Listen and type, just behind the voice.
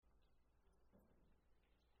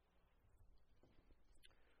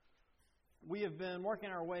We have been working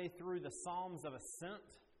our way through the Psalms of Ascent.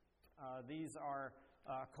 These are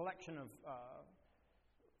a collection of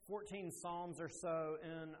 14 Psalms or so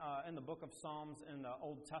in the book of Psalms in the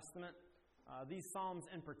Old Testament. These Psalms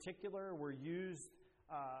in particular were used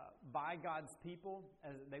by God's people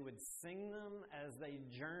as they would sing them as they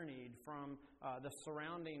journeyed from the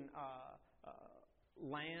surrounding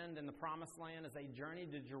land and the Promised Land, as they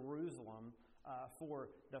journeyed to Jerusalem for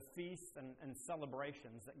the feasts and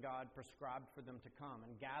celebrations that God prescribed for them to come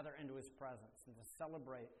and gather into His presence and to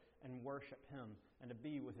celebrate and worship Him and to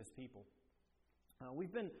be with His people.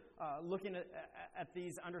 We've been looking at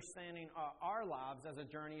these, understanding our lives as a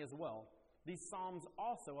journey as well. These Psalms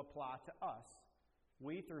also apply to us.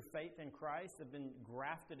 We, through faith in Christ, have been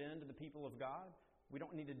grafted into the people of God. We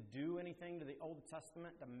don't need to do anything to the Old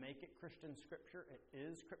Testament to make it Christian Scripture. It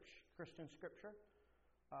is Christian Scripture.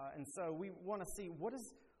 And so we want to see what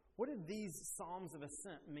do these Psalms of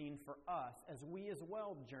Ascent mean for us as we as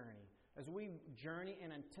well journey, as we journey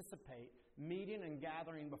and anticipate meeting and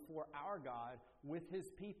gathering before our God with His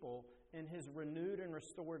people in His renewed and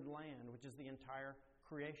restored land, which is the entire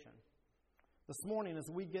creation. This morning, as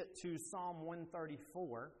we get to Psalm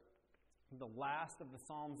 134, the last of the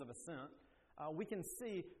Psalms of Ascent, we can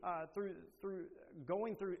see through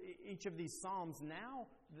going through each of these Psalms, now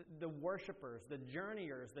the worshipers, the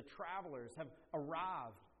journeyers, the travelers have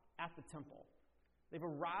arrived at the temple. They've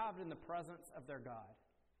arrived in the presence of their God.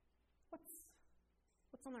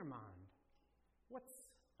 What's on their mind? What's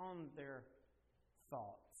on their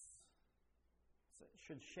thoughts? So it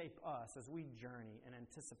should shape us as we journey and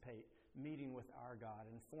anticipate meeting with our God,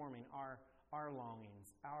 informing our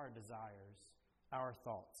longings, our desires, our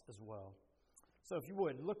thoughts as well. So if you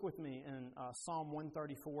would, look with me in Psalm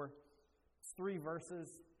 134. It's 3 verses.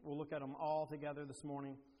 We'll look at them all together this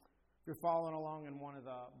morning. If you're following along in one of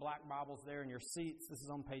the black Bibles there in your seats, this is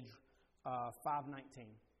on page 519.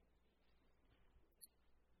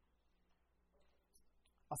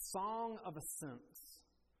 A song of ascents.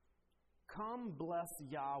 Come bless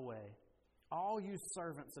Yahweh, all you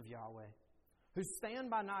servants of Yahweh, who stand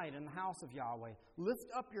by night in the house of Yahweh. Lift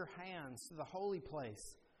up your hands to the holy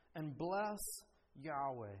place and bless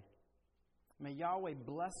Yahweh. May Yahweh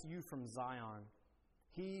bless you from Zion,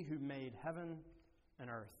 He who made heaven and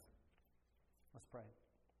earth. Let's pray.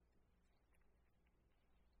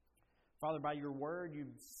 Father, by your word, you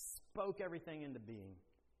spoke everything into being.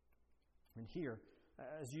 And here,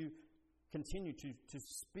 as you continue to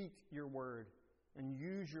speak your word and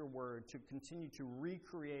use your word to continue to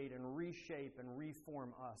recreate and reshape and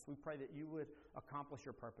reform us, we pray that you would accomplish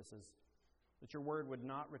your purposes, that your word would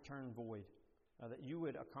not return void, that you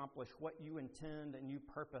would accomplish what you intend and you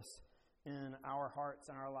purpose in our hearts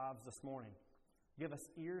and our lives this morning. Give us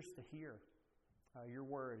ears to hear your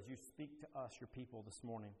word as you speak to us, your people, this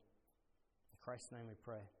morning. In Christ's name we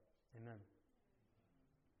pray. Amen.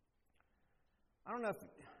 I don't know if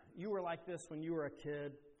you were like this when you were a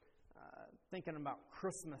kid, thinking about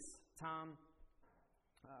Christmas time,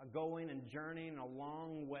 going and journeying a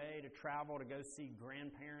long way to travel to go see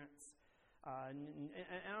grandparents. And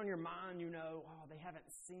on your mind, you know, they haven't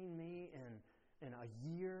seen me in a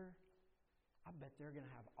year. I bet they're going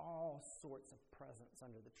to have all sorts of presents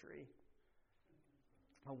under the tree.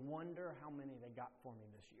 I wonder how many they got for me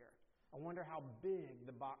this year. I wonder how big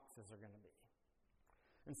the boxes are going to be.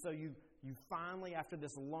 And so you finally, after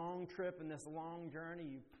this long trip and this long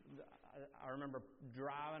journey, I remember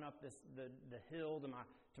driving up the hill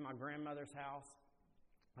to my grandmother's house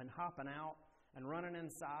and hopping out and running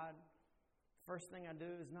inside. First thing I do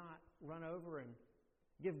is not run over and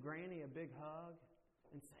give Granny a big hug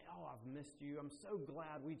and say, "Oh, I've missed you. I'm so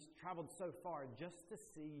glad we traveled so far just to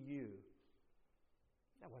see you."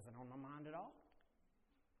 That wasn't on my mind at all.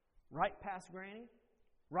 Right past Granny,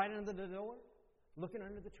 right under the door, looking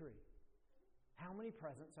under the tree. How many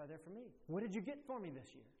presents are there for me? What did you get for me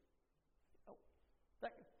this year? Oh,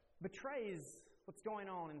 that betrays what's going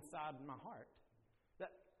on inside my heart.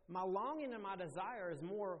 That my longing and my desire is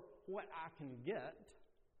more what I can get,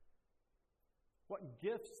 what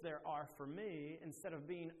gifts there are for me, instead of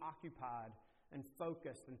being occupied and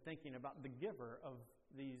focused and thinking about the giver of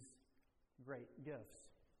these great gifts.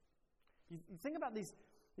 You think about these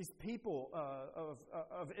people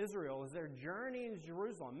of Israel as they're journeying to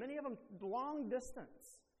Jerusalem, many of them long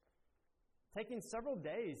distance, taking several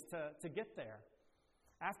days to get there.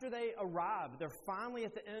 After they arrive, they're finally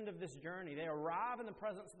at the end of this journey. They arrive in the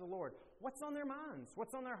presence of the Lord. What's on their minds?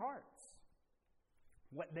 What's on their hearts?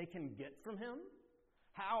 What they can get from Him?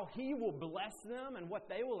 How He will bless them and what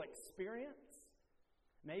they will experience?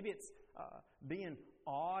 Maybe it's being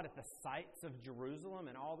awed at the sights of Jerusalem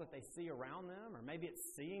and all that they see around them, or maybe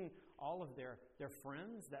it's seeing all of their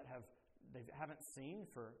friends that they haven't seen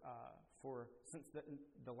since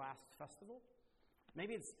the last festival.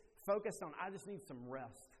 Maybe it's focused on, I just need some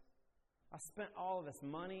rest. I spent all of this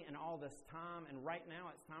money and all this time, and right now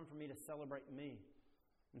it's time for me to celebrate me.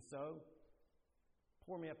 And so,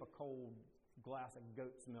 pour me up a cold glass of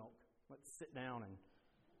goat's milk. Let's sit down and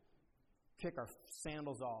kick our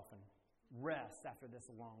sandals off and rest after this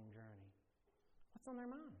long journey. What's on their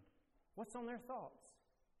mind? What's on their thoughts?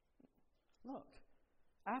 Look,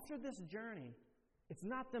 after this journey, it's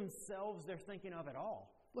not themselves they're thinking of at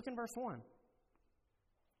all. Look in verse 1.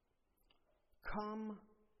 Come,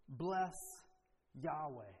 bless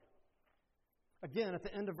Yahweh. Again, at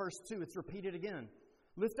the end of verse 2, it's repeated again.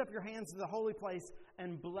 Lift up your hands to the holy place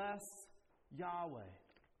and bless Yahweh.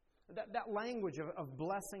 That language of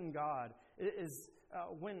blessing God is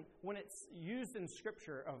when it's used in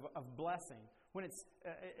Scripture of blessing. When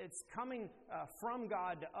it's coming from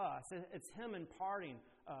God to us, it's Him imparting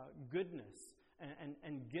goodness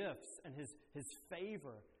and gifts and His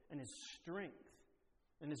favor and His strength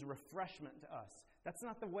and His refreshment to us. That's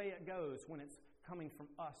not the way it goes when it's coming from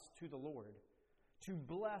us to the Lord. To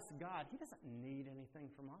bless God, He doesn't need anything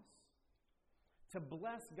from us. To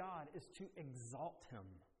bless God is to exalt Him,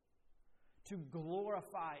 to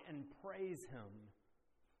glorify and praise Him.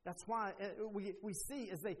 That's why we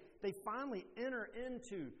see as they finally enter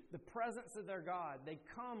into the presence of their God, they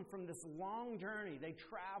come from this long journey, they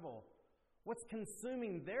travel. What's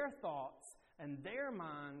consuming their thoughts and their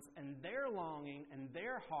minds and their longing and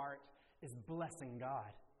their heart is blessing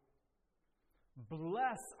God.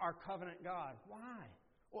 Bless our covenant God. Why?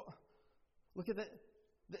 Well, look at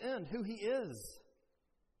the end, who He is.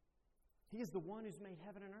 He is the one who's made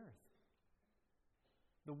heaven and earth.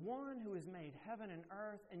 The one who has made heaven and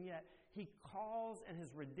earth, and yet He calls and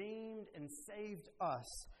has redeemed and saved us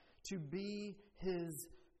to be His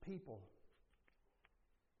people.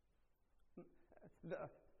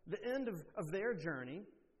 The end of their journey,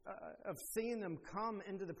 of seeing them come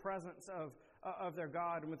into the presence of their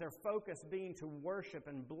God, and with their focus being to worship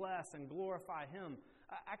and bless and glorify Him,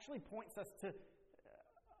 actually points us to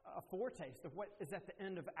a foretaste of what is at the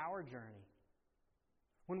end of our journey.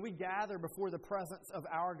 When we gather before the presence of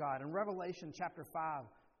our God, in Revelation chapter 5,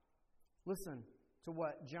 listen to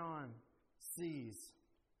what John sees.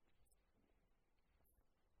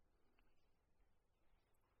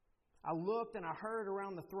 I looked and I heard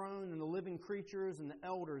around the throne and the living creatures and the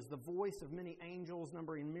elders the voice of many angels,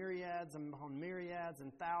 numbering myriads upon myriads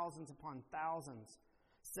and thousands upon thousands,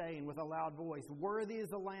 saying with a loud voice, "Worthy is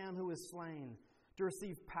the Lamb who is slain, to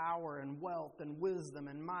receive power and wealth and wisdom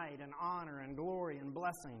and might and honor and glory and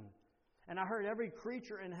blessing." And I heard every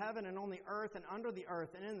creature in heaven and on the earth and under the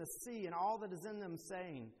earth and in the sea and all that is in them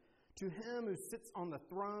saying, "To Him who sits on the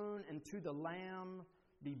throne and to the Lamb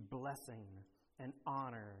be blessing and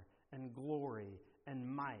honor and glory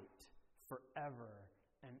and might forever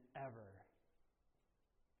and ever."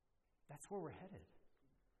 That's where we're headed.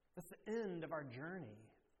 That's the end of our journey.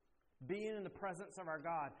 Being in the presence of our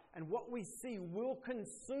God. And what we see will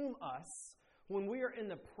consume us when we are in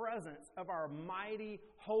the presence of our mighty,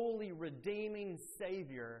 holy, redeeming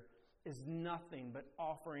Savior is nothing but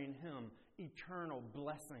offering Him eternal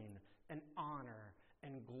blessing and honor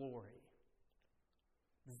and glory.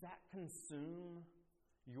 Does that consume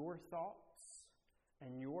your thoughts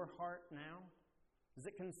and your heart now? Does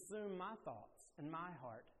it consume my thoughts and my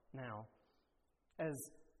heart now as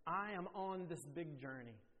I am on this big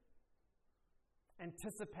journey,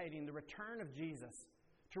 anticipating the return of Jesus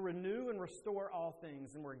to renew and restore all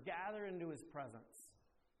things, and we're gathered into His presence?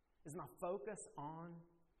 Is my focus on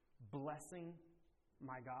blessing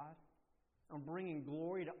my God, on bringing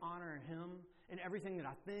glory to honor Him in everything that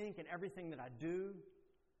I think and everything that I do?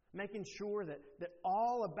 Making sure that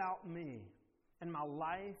all about me and my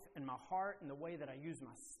life and my heart and the way that I use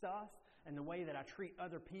my stuff and the way that I treat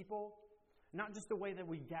other people, not just the way that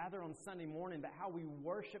we gather on Sunday morning, but how we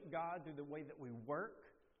worship God through the way that we work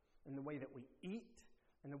and the way that we eat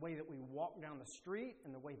and the way that we walk down the street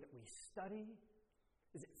and the way that we study?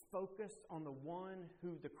 Is it focused on the one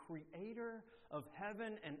who, the creator of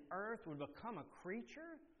heaven and earth, would become a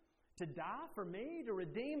creature to die for me, to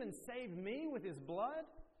redeem and save me with His blood?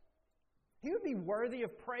 He would be worthy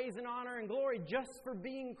of praise and honor and glory just for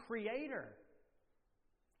being creator.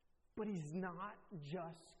 But He's not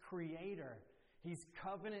just creator. He's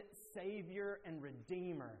covenant Savior and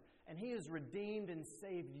Redeemer. And He has redeemed and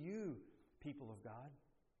saved you, people of God.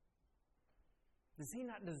 Does He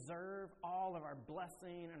not deserve all of our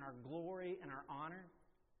blessing and our glory and our honor?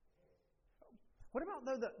 What about,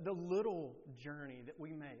 though, the little journey that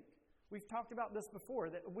we make? We've talked about this before,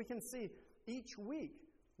 that we can see each week,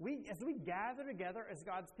 as we gather together as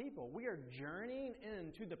God's people, we are journeying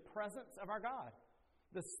into the presence of our God.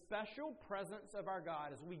 The special presence of our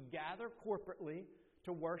God as we gather corporately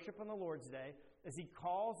to worship on the Lord's Day, as He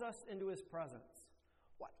calls us into His presence.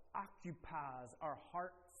 What occupies our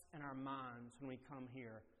hearts and our minds when we come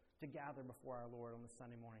here to gather before our Lord on the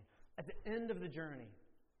Sunday morning? At the end of the journey,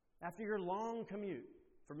 after your long commute,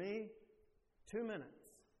 for me, 2 minutes,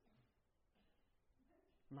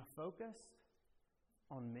 am I focused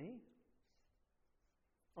on me?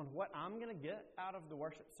 On what I'm going to get out of the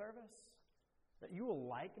worship service? That you will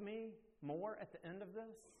like me more at the end of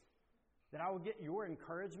this? That I will get your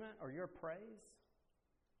encouragement or your praise?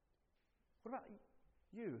 What about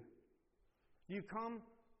you? Do you come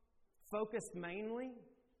focused mainly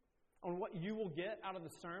on what you will get out of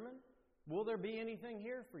the sermon? Will there be anything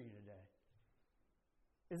here for you today?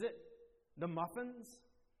 Is it the muffins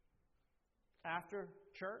after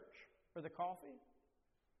church or the coffee?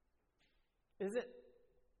 Is it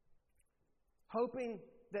hoping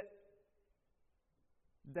that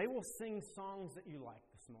they will sing songs that you like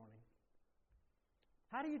this morning?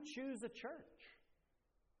 How do you choose a church?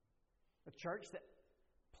 A church that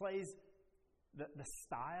plays the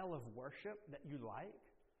style of worship that you like,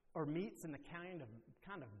 or meets in the kind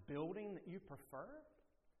of building that you prefer?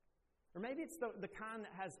 Or maybe it's the kind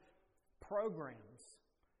that has programs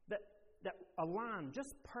that align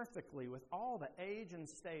just perfectly with all the age and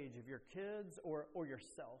stage of your kids or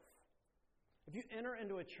yourself. If you enter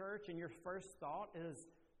into a church and your first thought is,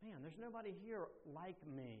 man, there's nobody here like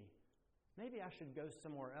me. Maybe I should go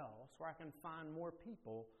somewhere else where I can find more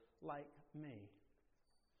people like me.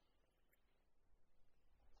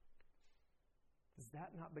 Does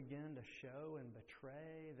that not begin to show and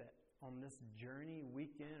betray that on this journey,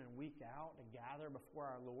 week in and week out, to gather before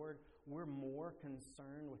our Lord, we're more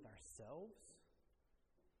concerned with ourselves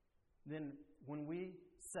than when we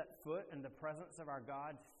set foot in the presence of our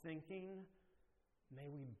God, thinking, may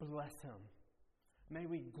we bless Him, may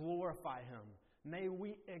we glorify Him, may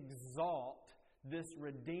we exalt this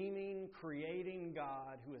redeeming, creating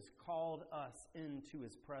God who has called us into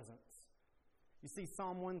His presence. You see,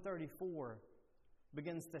 Psalm 134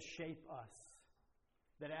 begins to shape us.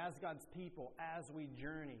 That as God's people, as we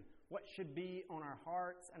journey, what should be on our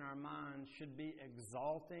hearts and our minds should be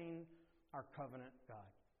exalting our covenant God.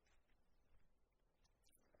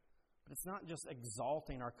 But it's not just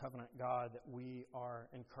exalting our covenant God that we are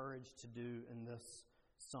encouraged to do in this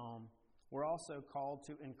psalm. We're also called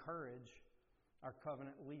to encourage our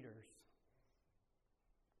covenant leaders.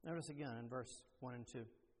 Notice again in verse 1 and 2.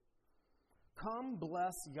 Come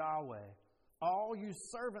bless Yahweh, all you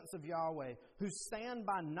servants of Yahweh, who stand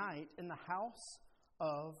by night in the house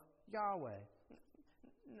of Yahweh.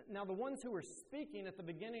 Now, the ones who are speaking at the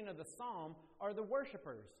beginning of the psalm are the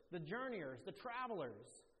worshipers, the journeyers, the travelers.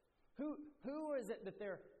 Who is it that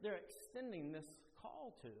they're extending this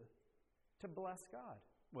call to bless God?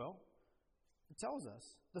 Well, it tells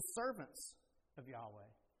us, the servants of Yahweh.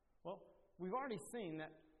 Well, we've already seen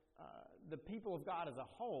that the people of God as a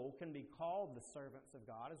whole can be called the servants of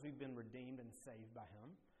God as we've been redeemed and saved by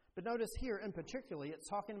Him. But notice here in particular, it's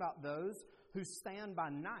talking about those who stand by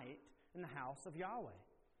night in the house of Yahweh.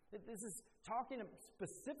 This is talking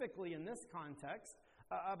specifically in this context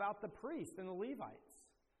about the priests and the Levites.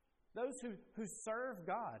 Those who serve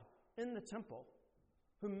God in the temple,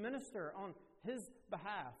 who minister on His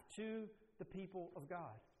behalf to the people of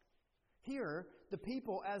God. Here, the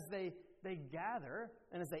people, as they gather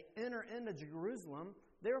and as they enter into Jerusalem,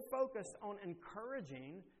 they're focused on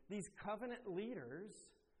encouraging these covenant leaders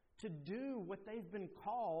to do what they've been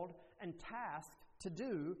called and tasked to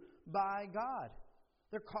do by God.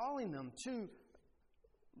 They're calling them to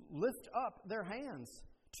lift up their hands,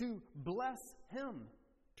 to bless Him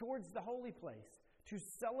towards the holy place, to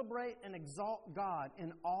celebrate and exalt God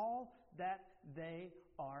in all that they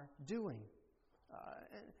are doing.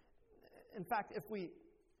 In fact, if we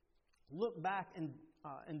look back in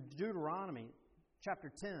Deuteronomy chapter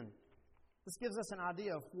 10, this gives us an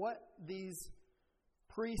idea of what these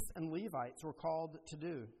priests and Levites were called to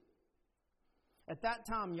do. At that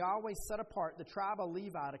time, Yahweh set apart the tribe of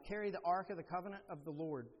Levi to carry the ark of the covenant of the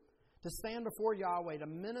Lord, to stand before Yahweh, to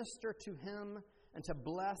minister to Him, and to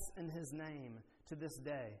bless in His name to this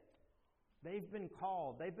day. They've been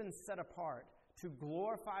called, they've been set apart to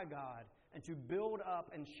glorify God and to build up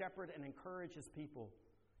and shepherd and encourage His people,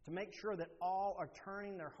 to make sure that all are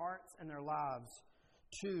turning their hearts and their lives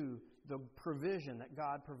to the provision that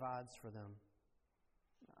God provides for them.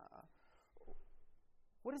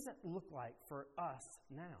 What does it look like for us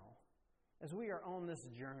now? as we are on this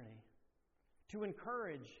journey, to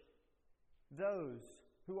encourage those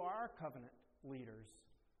who are our covenant leaders,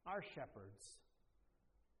 our shepherds,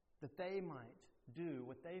 that they might do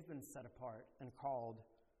what they've been set apart and called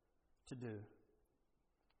to do.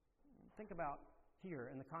 Think about here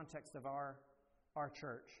in the context of our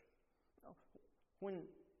church. When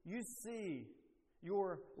you see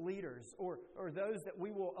your leaders or those that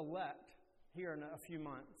we will elect here in a few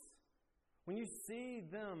months, when you see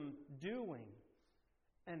them doing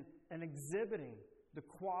and exhibiting the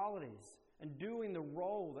qualities and doing the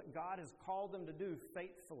role that God has called them to do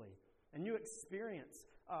faithfully, and you experience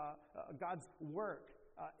God's work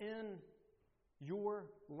in your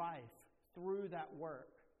life through that work,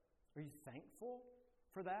 are you thankful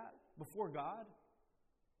for that before God?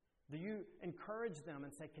 Do you encourage them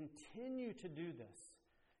and say, continue to do this.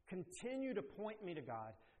 Continue to point me to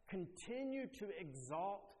God. Continue to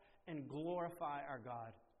exalt and glorify our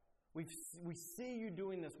God. We see you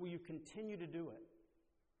doing this. Will you continue to do it?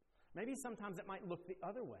 Maybe sometimes it might look the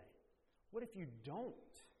other way. What if you don't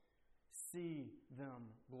see them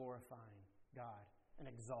glorifying God and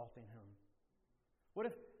exalting Him? What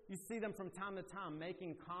if you see them from time to time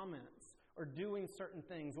making comments or doing certain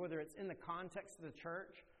things, whether it's in the context of the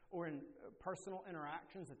church or in personal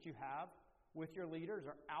interactions that you have with your leaders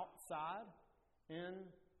or outside in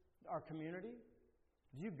our community?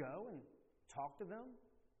 Do you go and talk to them?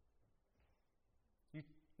 You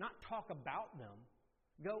not talk about them,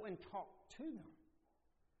 go and talk to them,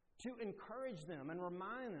 to encourage them and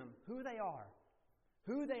remind them who they are,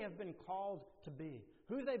 who they have been called to be,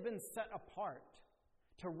 who they've been set apart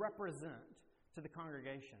to represent to the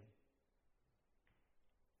congregation.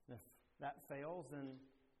 If that fails, then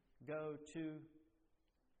go to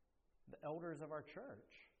the elders of our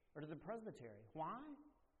church or to the presbytery. Why?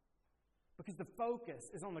 Because the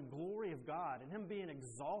focus is on the glory of God and Him being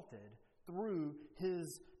exalted through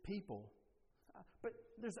His people. But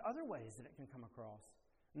there's other ways that it can come across,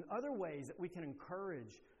 and other ways that we can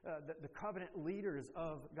encourage the covenant leaders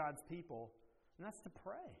of God's people, and that's to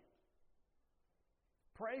pray.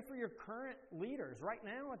 Pray for your current leaders. Right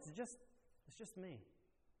now, it's just me.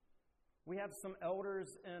 We have some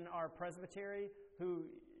elders in our presbytery who,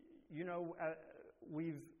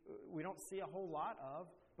 we don't see a whole lot of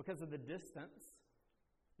because of the distance.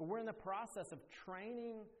 But we're in the process of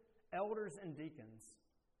training elders and deacons,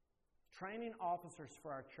 training officers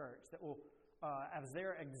for our church that will, as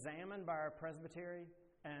they're examined by our presbytery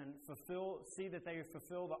and see that they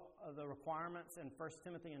fulfill the requirements in 1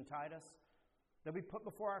 Timothy and Titus, they'll be put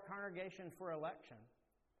before our congregation for election.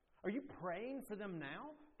 Are you praying for them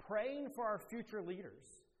now? Praying for our future leaders,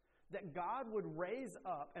 that God would raise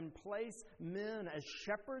up and place men as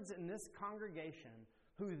shepherds in this congregation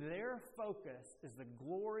who their focus is the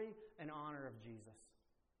glory and honor of Jesus.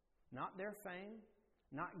 Not their fame,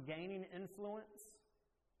 not gaining influence,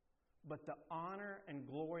 but the honor and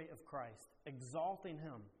glory of Christ, exalting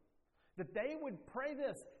Him. That they would pray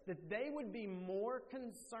this, that they would be more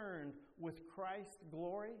concerned with Christ's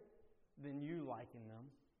glory than you liking them.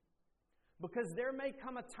 Because there may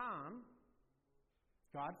come a time,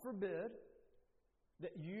 God forbid,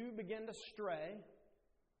 that you begin to stray,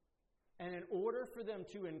 and in order for them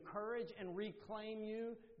to encourage and reclaim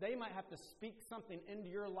you, they might have to speak something into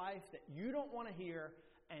your life that you don't want to hear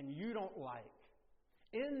and you don't like.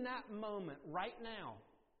 In that moment, right now,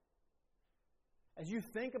 as you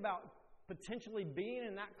think about potentially being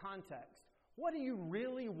in that context, what do you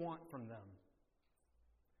really want from them?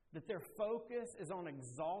 That their focus is on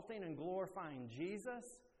exalting and glorifying Jesus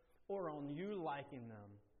or on you liking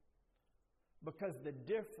them? Because the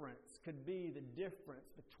difference could be the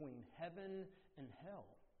difference between heaven and hell.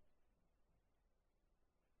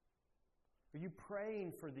 Are you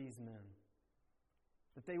praying for these men?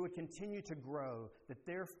 That they would continue to grow, that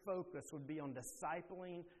their focus would be on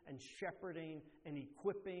discipling and shepherding and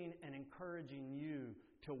equipping and encouraging you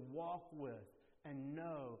to walk with and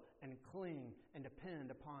know and cling and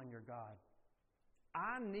depend upon your God.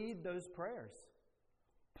 I need those prayers.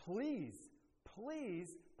 Please, please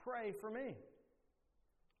pray for me.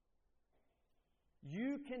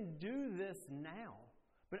 You can do this now.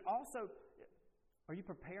 But also, are you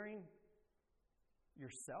preparing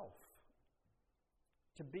yourself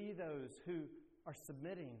to be those who are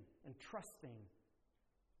submitting and trusting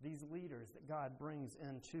these leaders that God brings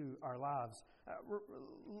into our lives?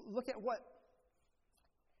 Look at what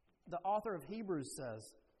the author of Hebrews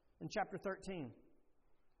says in chapter 13.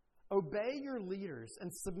 Obey your leaders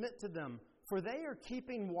and submit to them, for they are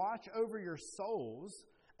keeping watch over your souls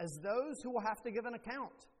as those who will have to give an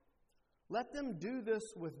account. Let them do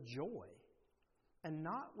this with joy and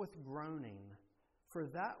not with groaning, for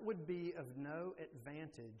that would be of no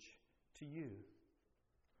advantage to you.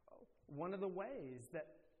 One of the ways that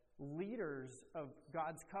leaders of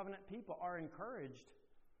God's covenant people are encouraged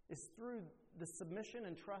is through the submission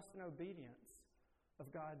and trust and obedience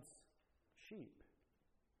of God's sheep.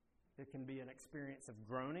 It can be an experience of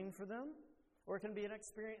groaning for them, or it can be an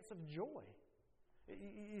experience of joy.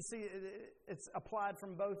 You see, it's applied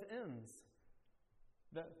from both ends.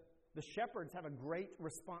 The shepherds have a great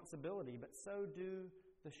responsibility, but so do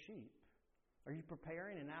the sheep. Are you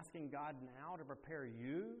preparing and asking God now to prepare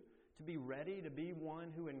you to be ready to be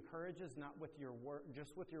one who encourages not with your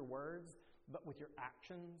just with your words, but with your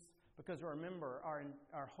actions? Because remember,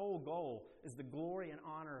 our whole goal is the glory and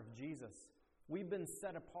honor of Jesus. We've been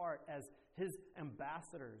set apart as His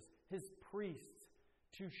ambassadors, His priests,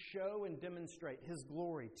 to show and demonstrate His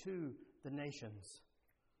glory to the nations.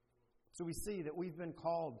 So we see that we've been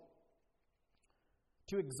called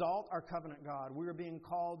to exalt our covenant God. We are being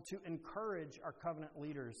called to encourage our covenant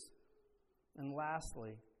leaders. And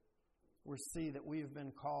lastly, we see that we have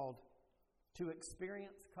been called to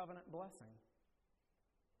experience covenant blessing.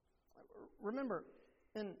 Remember,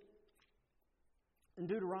 in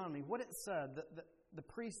Deuteronomy, what it said that the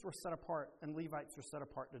priests were set apart and Levites were set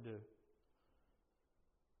apart to do.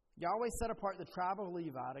 Yahweh set apart the tribe of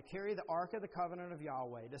Levi to carry the ark of the covenant of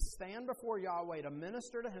Yahweh, to stand before Yahweh, to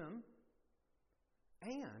minister to Him,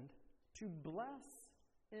 and to bless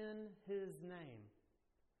in His name.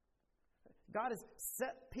 God has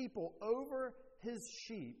set people over His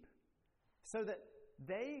sheep so that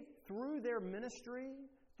they, through their ministry,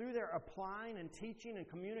 through their applying and teaching and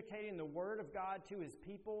communicating the Word of God to His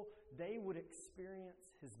people, they would experience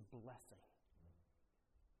His blessing.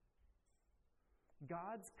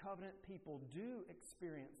 God's covenant people do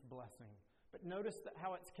experience blessing. But notice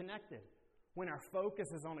how it's connected. When our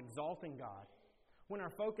focus is on exalting God, when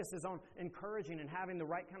our focus is on encouraging and having the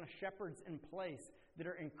right kind of shepherds in place that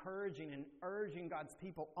are encouraging and urging God's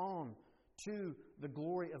people on to the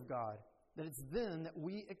glory of God, that it's then that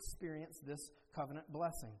we experience this covenant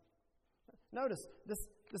blessing. Notice,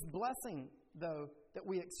 this blessing, though, that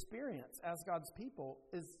we experience as God's people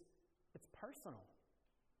it's personal.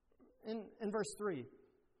 In verse 3,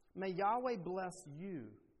 may Yahweh bless you.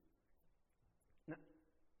 Now,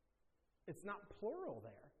 it's not plural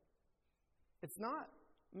there. It's not,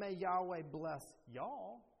 may Yahweh bless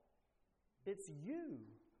y'all. It's you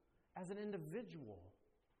as an individual.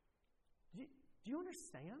 Do you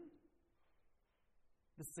understand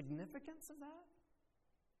the significance of that?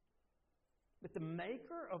 That the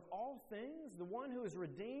maker of all things, the one who has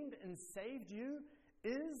redeemed and saved you,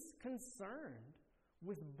 is concerned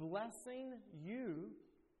with blessing you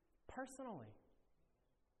personally.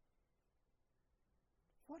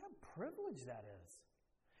 What a privilege that is.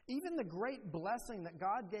 Even the great blessing that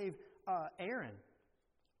God gave Aaron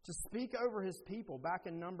to speak over His people back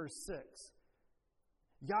in Numbers 6.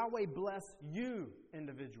 Yahweh bless you,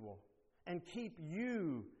 individual, and keep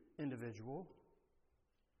you, individual.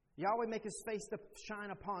 Yahweh make His face to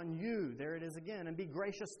shine upon you, there it is again, and be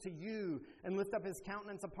gracious to you, and lift up His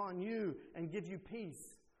countenance upon you, and give you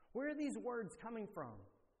peace. Where are these words coming from?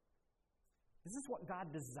 This is what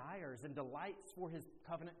God desires and delights for His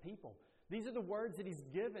covenant people. These are the words that He's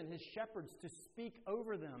given His shepherds to speak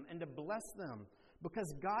over them and to bless them,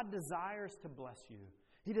 because God desires to bless you.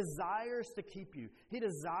 He desires to keep you. He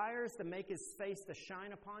desires to make His face to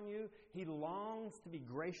shine upon you. He longs to be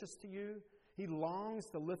gracious to you. He longs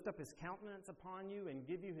to lift up His countenance upon you and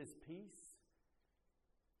give you His peace.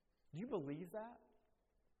 Do you believe that?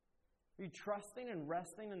 Are you trusting and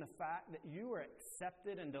resting in the fact that you are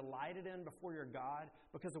accepted and delighted in before your God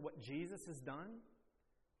because of what Jesus has done?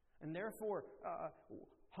 And therefore,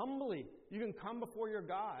 humbly, you can come before your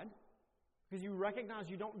God because you recognize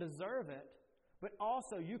you don't deserve it, but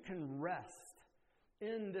also you can rest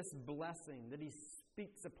in this blessing that He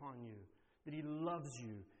speaks upon you, that He loves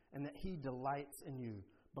you, and that He delights in you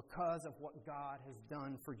because of what God has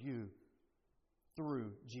done for you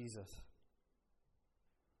through Jesus.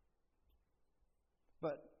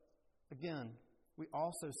 But again, we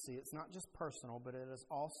also see it's not just personal, but it is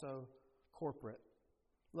also corporate.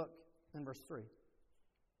 Look in verse 3.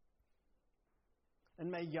 And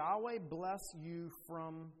may Yahweh bless you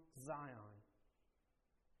from Zion.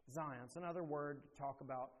 Zion. It's another word to talk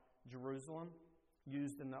about Jerusalem,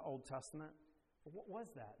 used in the Old Testament. But what was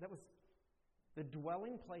that? That was the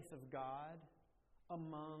dwelling place of God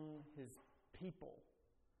among His people.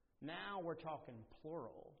 Now we're talking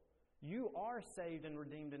plural. You are saved and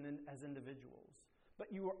redeemed as individuals,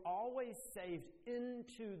 but you are always saved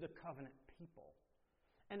into the covenant people.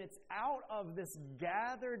 And it's out of this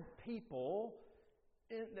gathered people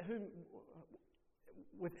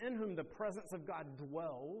within whom the presence of God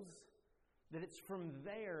dwells, that it's from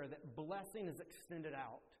there that blessing is extended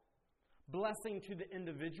out. Blessing to the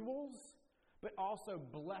individuals, but also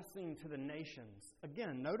blessing to the nations.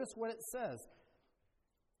 Again, notice what it says.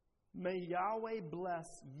 May Yahweh bless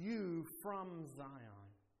you from Zion.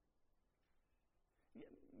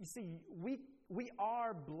 You see, we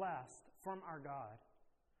are blessed from our God.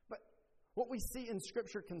 But what we see in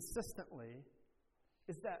Scripture consistently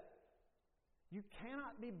is that you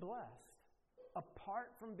cannot be blessed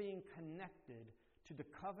apart from being connected to the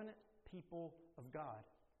covenant people of God.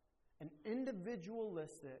 An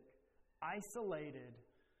individualistic, isolated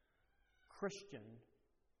Christian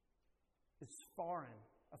is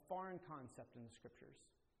a foreign concept in the Scriptures.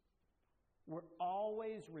 We're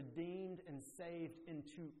always redeemed and saved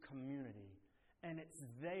into community. And it's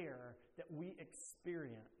there that we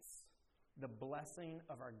experience the blessing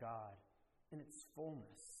of our God in its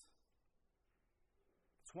fullness.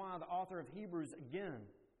 That's why the author of Hebrews, again,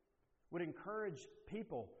 would encourage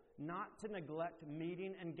people not to neglect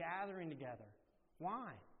meeting and gathering together.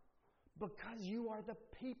 Why? Because you are the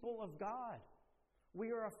people of God.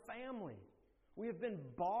 We are a family. We have been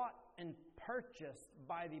bought and purchased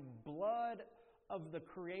by the blood of the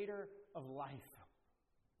Creator of life.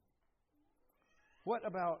 What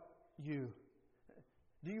about you?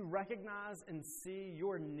 Do you recognize and see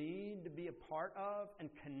your need to be a part of and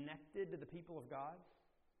connected to the people of God?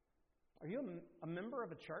 Are you a member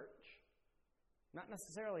of a church? Not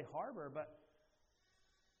necessarily Harbor, but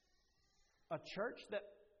a church that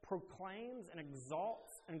proclaims and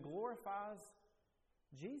exalts and glorifies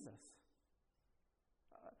Jesus.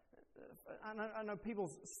 I know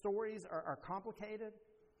people's stories are complicated,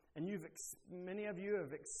 and many of you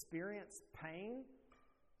have experienced pain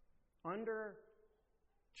under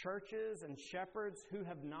churches and shepherds who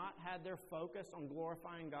have not had their focus on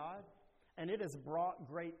glorifying God, and it has brought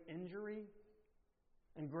great injury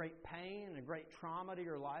and great pain and great trauma to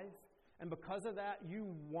your life. And because of that,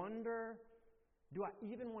 you wonder, do I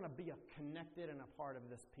even want to be connected and a part of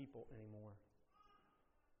this people anymore?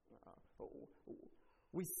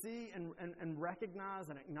 We see and recognize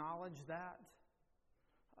and acknowledge that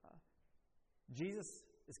Jesus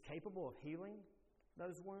is capable of healing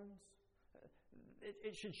those wounds.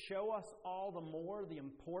 It should show us all the more the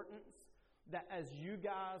importance that as you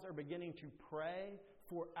guys are beginning to pray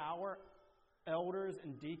for our elders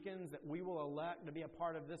and deacons that we will elect to be a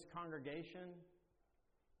part of this congregation,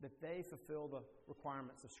 that they fulfill the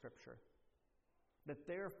requirements of Scripture. That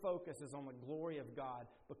their focus is on the glory of God,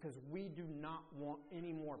 because we do not want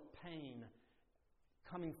any more pain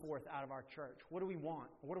coming forth out of our church. What do we want?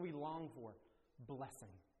 What do we long for? Blessing.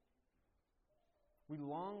 We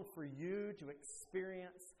long for you to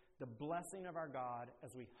experience the blessing of our God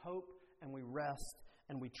as we hope and we rest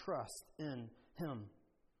and we trust in Him.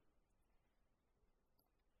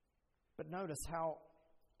 But notice how,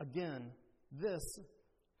 again, this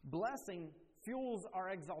blessing fuels our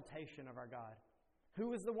exaltation of our God.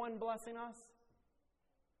 Who is the one blessing us?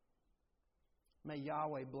 May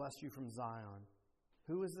Yahweh bless you from Zion.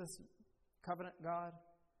 Who is this covenant God?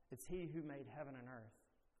 It's He who made heaven and earth.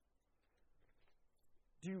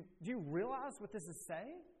 Do you realize what this is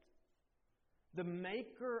saying? The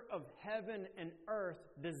Maker of heaven and earth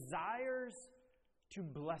desires to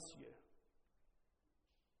bless you.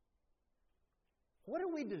 What do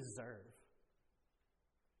we deserve?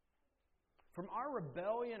 From our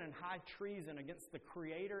rebellion and high treason against the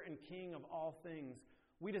Creator and King of all things,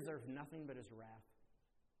 we deserve nothing but His wrath.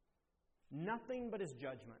 Nothing but His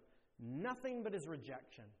judgment. Nothing but His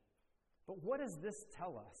rejection. But what does this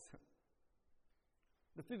tell us?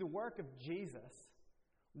 That through the work of Jesus,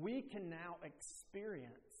 we can now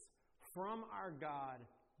experience from our God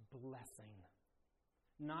blessing.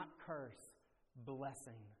 Not curse,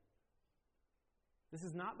 blessing. This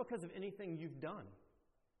is not because of anything you've done.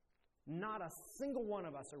 Not a single one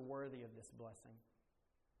of us are worthy of this blessing.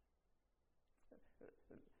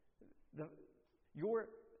 Your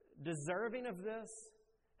deserving of this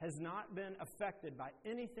has not been affected by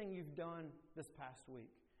anything you've done this past week.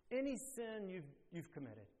 Any sin you've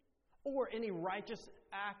committed. Or any righteous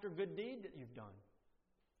act or good deed that you've done.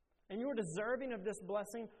 And your deserving of this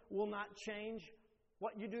blessing will not change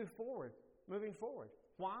what you do moving forward.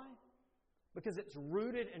 Why? Because it's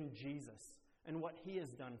rooted in Jesus and what He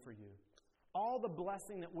has done for you. All the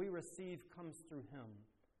blessing that we receive comes through Him.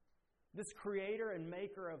 This Creator and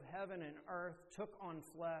Maker of heaven and earth took on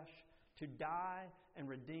flesh to die and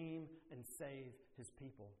redeem and save His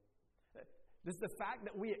people. Does the fact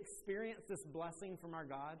that we experience this blessing from our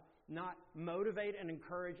God not motivate and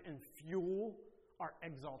encourage and fuel our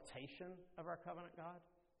exaltation of our covenant God?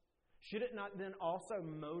 Should it not then also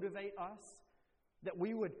motivate us that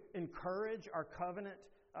we would encourage our covenant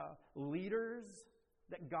leaders,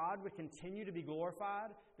 that God would continue to be glorified,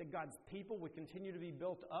 that God's people would continue to be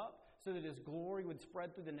built up so that His glory would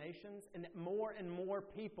spread through the nations, and that more and more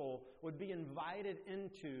people would be invited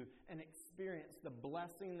into and experience the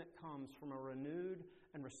blessing that comes from a renewed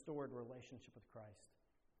and restored relationship with Christ?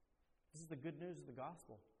 This is the good news of the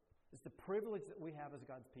gospel. It's the privilege that we have as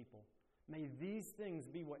God's people. May these things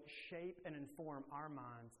be what shape and inform our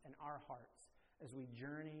minds and our hearts as we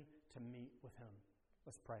journey to meet with Him.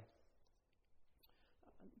 Let's pray.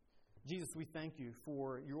 Jesus, we thank You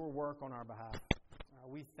for Your work on our behalf.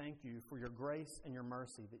 We thank You for Your grace and Your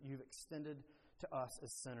mercy that You've extended to us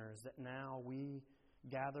as sinners, that now we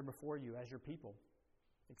gather before You as Your people,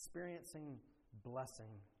 experiencing blessing.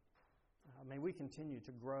 May we continue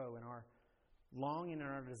to grow in our longing and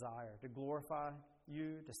our desire to glorify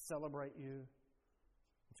You, to celebrate You,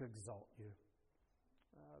 to exalt You.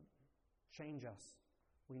 Change us.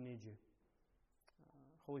 We need You.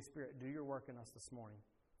 Holy Spirit, do Your work in us this morning.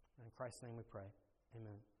 In Christ's name we pray.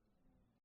 Amen.